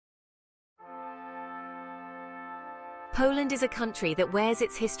Poland is a country that wears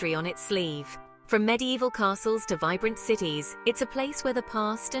its history on its sleeve. From medieval castles to vibrant cities, it's a place where the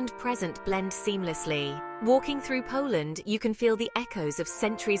past and present blend seamlessly. Walking through Poland, you can feel the echoes of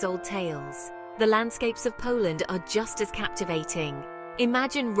centuries-old tales. The landscapes of Poland are just as captivating.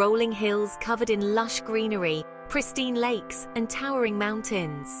 Imagine rolling hills covered in lush greenery, pristine lakes, and towering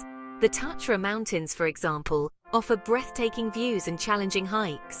mountains. The Tatra Mountains, for example, offer breathtaking views and challenging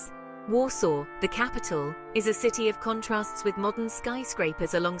hikes. Warsaw, the capital, is a city of contrasts with modern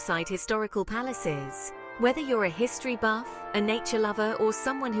skyscrapers alongside historical palaces. Whether you're a history buff, a nature lover, or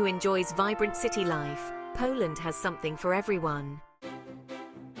someone who enjoys vibrant city life, Poland has something for everyone.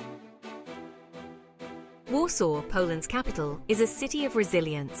 Warsaw, Poland's capital, is a city of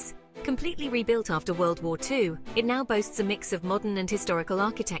resilience. Completely rebuilt after World War II, it now boasts a mix of modern and historical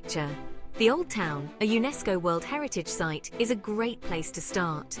architecture. The Old Town, a UNESCO World Heritage Site, is a great place to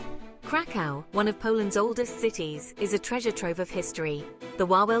start. Krakow, one of Poland's oldest cities, is a treasure trove of history. The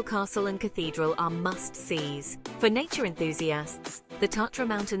Wawel Castle and Cathedral are must-sees. For nature enthusiasts, the Tatra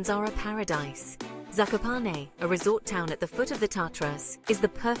Mountains are a paradise. Zakopane, a resort town at the foot of the Tatras, is the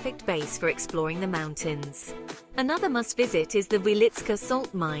perfect base for exploring the mountains. Another must-visit is the Wilicka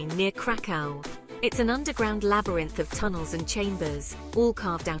salt mine near Krakow. It's an underground labyrinth of tunnels and chambers, all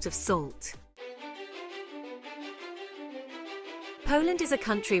carved out of salt. Poland is a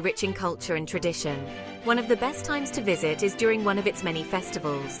country rich in culture and tradition. One of the best times to visit is during one of its many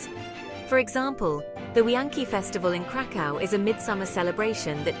festivals. For example, the Wianki Festival in Krakow is a midsummer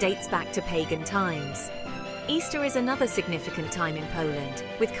celebration that dates back to pagan times. Easter is another significant time in Poland,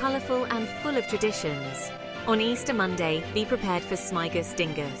 with colourful and full of traditions. On Easter Monday, be prepared for Śmigus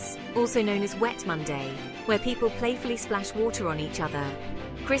Dingus, also known as Wet Monday, where people playfully splash water on each other.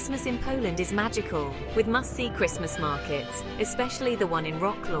 Christmas in Poland is magical, with must-see Christmas markets, especially the one in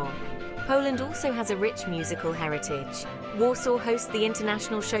Wrocław. Poland also has a rich musical heritage. Warsaw hosts the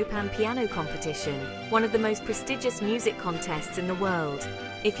International Chopin Piano Competition, one of the most prestigious music contests in the world.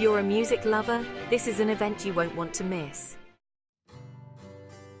 If you're a music lover, this is an event you won't want to miss.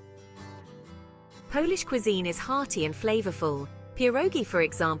 Polish cuisine is hearty and flavorful. Pierogi, for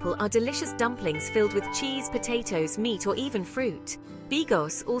example, are delicious dumplings filled with cheese, potatoes, meat, or even fruit.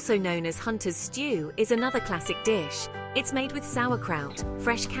 Bigos, also known as hunter's stew, is another classic dish. It's made with sauerkraut,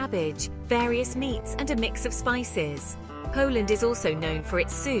 fresh cabbage, various meats, and a mix of spices. Poland is also known for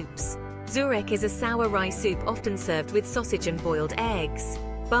its soups. Żurek is a sour rye soup often served with sausage and boiled eggs.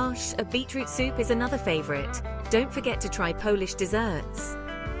 Barszcz, a beetroot soup, is another favorite. Don't forget to try Polish desserts.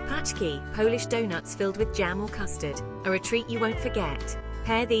 Paczki, Polish donuts filled with jam or custard, are a treat you won't forget.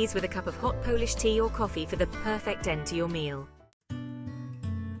 Pair these with a cup of hot Polish tea or coffee for the perfect end to your meal.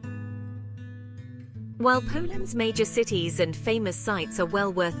 While Poland's major cities and famous sites are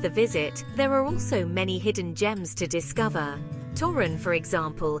well worth the visit, there are also many hidden gems to discover. Torun, for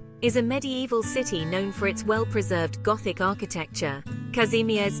example, is a medieval city known for its well-preserved Gothic architecture.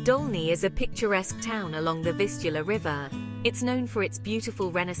 Kazimierz Dolny is a picturesque town along the Vistula River. It's known for its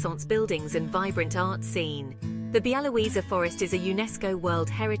beautiful Renaissance buildings and vibrant art scene. The Białowieża Forest is a UNESCO World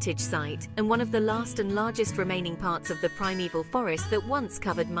Heritage Site and one of the last and largest remaining parts of the primeval forest that once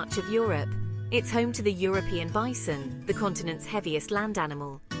covered much of Europe. It's home to the European bison, the continent's heaviest land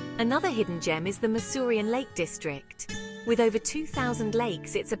animal. Another hidden gem is the Masurian Lake District. With over 2,000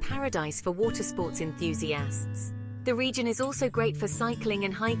 lakes, it's a paradise for water sports enthusiasts. The region is also great for cycling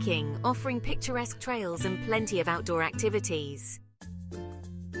and hiking, offering picturesque trails and plenty of outdoor activities.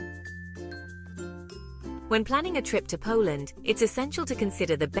 When planning a trip to Poland, it's essential to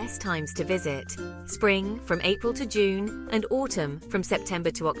consider the best times to visit. Spring, from April to June, and autumn, from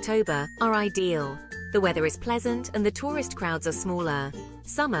September to October, are ideal. The weather is pleasant and the tourist crowds are smaller.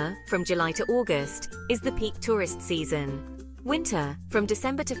 Summer, from July to August, is the peak tourist season. Winter, from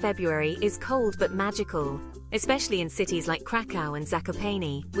December to February, is cold but magical, especially in cities like Krakow and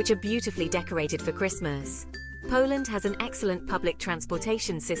Zakopane, which are beautifully decorated for Christmas. Poland has an excellent public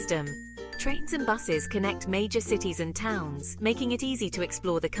transportation system. Trains and buses connect major cities and towns, making it easy to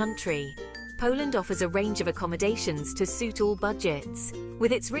explore the country. Poland offers a range of accommodations to suit all budgets.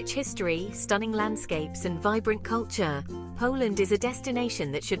 With its rich history, stunning landscapes, and vibrant culture, Poland is a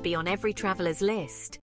destination that should be on every traveler's list.